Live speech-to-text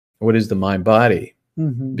what is the mind-body?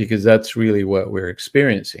 Mm-hmm. Because that's really what we're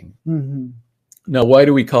experiencing. Mm-hmm. Now, why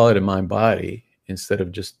do we call it a mind-body instead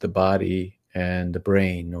of just the body and the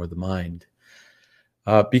brain or the mind?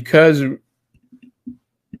 Because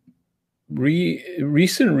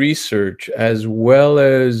recent research, as well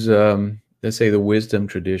as, let's say, the wisdom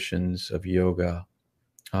traditions of yoga,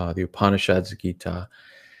 the Upanishads, Gita,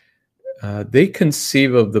 they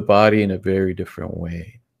conceive of the body in a very different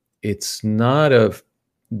way. It's not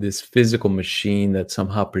this physical machine that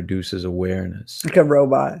somehow produces awareness. Like a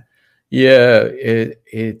robot. Yeah,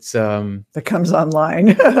 it's that comes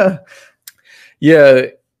online. Yeah,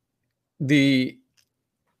 the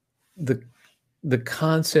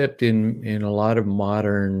concept in a lot of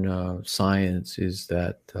modern science is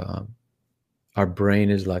that our brain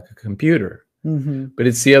is like a computer, Mm-hmm. but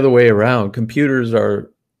it's the other way around. Computers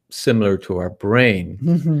are similar to our brain,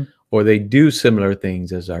 Mm-hmm. or they do similar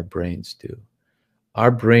things as our brains do.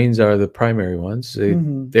 Our brains are the primary ones.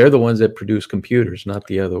 They're the ones that produce computers, not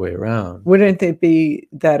the other way around. Wouldn't it be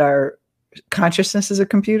that our consciousness is a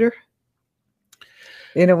computer?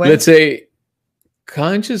 In a way? Let's say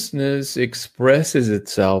consciousness expresses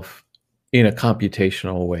itself in a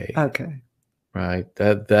computational way. Okay. Right?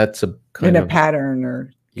 That's a kind in a pattern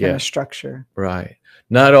or kind of structure. Right.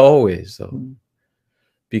 Not always, though.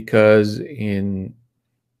 Because in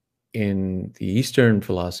the Eastern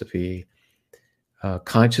philosophy,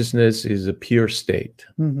 consciousness is a pure state.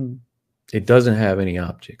 Mm-hmm. It doesn't have any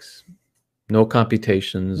objects, no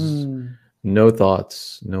computations, no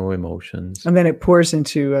thoughts, no emotions. And then it pours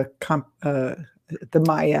into the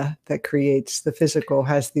Maya that creates the physical,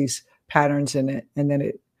 has these patterns in it, and then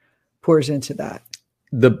it pours into that.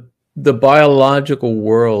 The biological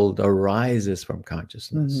world arises from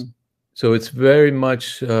consciousness. So it's very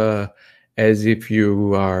much as if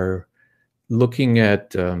you are looking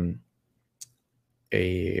at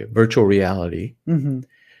a virtual reality.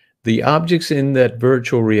 The objects in that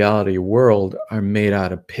virtual reality world are made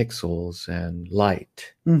out of pixels and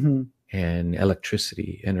light and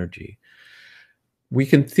electricity, energy. We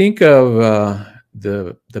can think of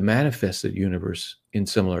the manifested universe in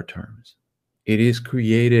similar terms. It is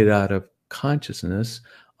created out of consciousness,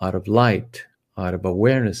 out of light, out of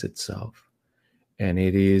awareness itself. And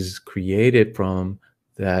it is created from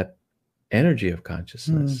that energy of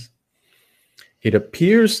consciousness. It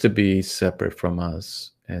appears to be separate from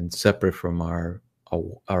us and separate from our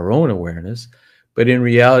own awareness, but in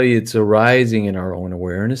reality, it's arising in our own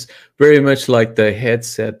awareness, very much like the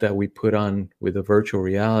headset that we put on with a virtual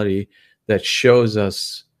reality that shows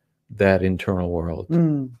us that internal world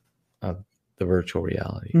of the virtual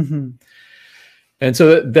reality. And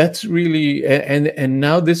so that's really, and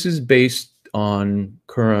now this is based on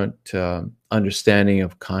current understanding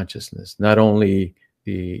of consciousness, not only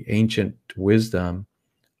the ancient wisdom,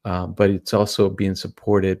 but it's also being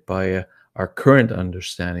supported by our current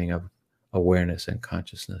understanding of awareness and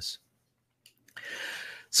consciousness.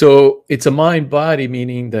 So it's a mind-body,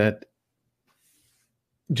 meaning that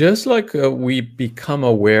just like we become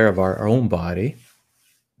aware of our own body,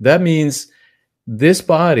 that means this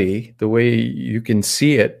body, the way you can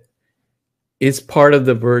see it, is part of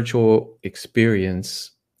the virtual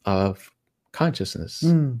experience of consciousness.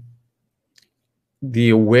 The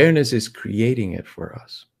awareness is creating it for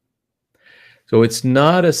us. So it's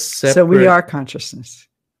not a separate... So we are consciousness.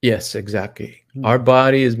 Yes, exactly. Our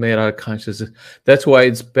body is made out of consciousness. That's why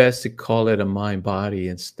it's best to call it a mind-body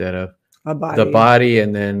instead of the body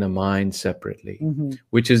and then the mind separately,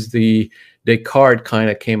 which is Descartes kind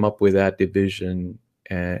of came up with that division,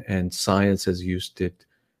 and science has used it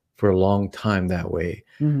for a long time that way,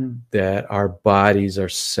 that our bodies are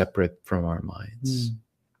separate from our minds,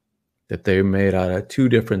 that they're made out of two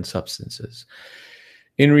different substances.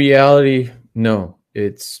 In reality, no,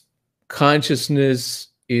 it's consciousness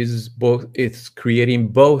is both, it's creating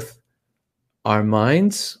both our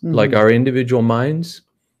minds, like our individual minds,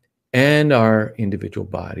 and our individual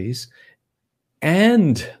bodies,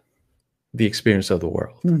 and the experience of the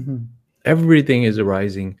world. Everything is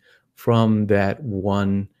arising from that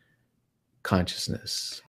one consciousness.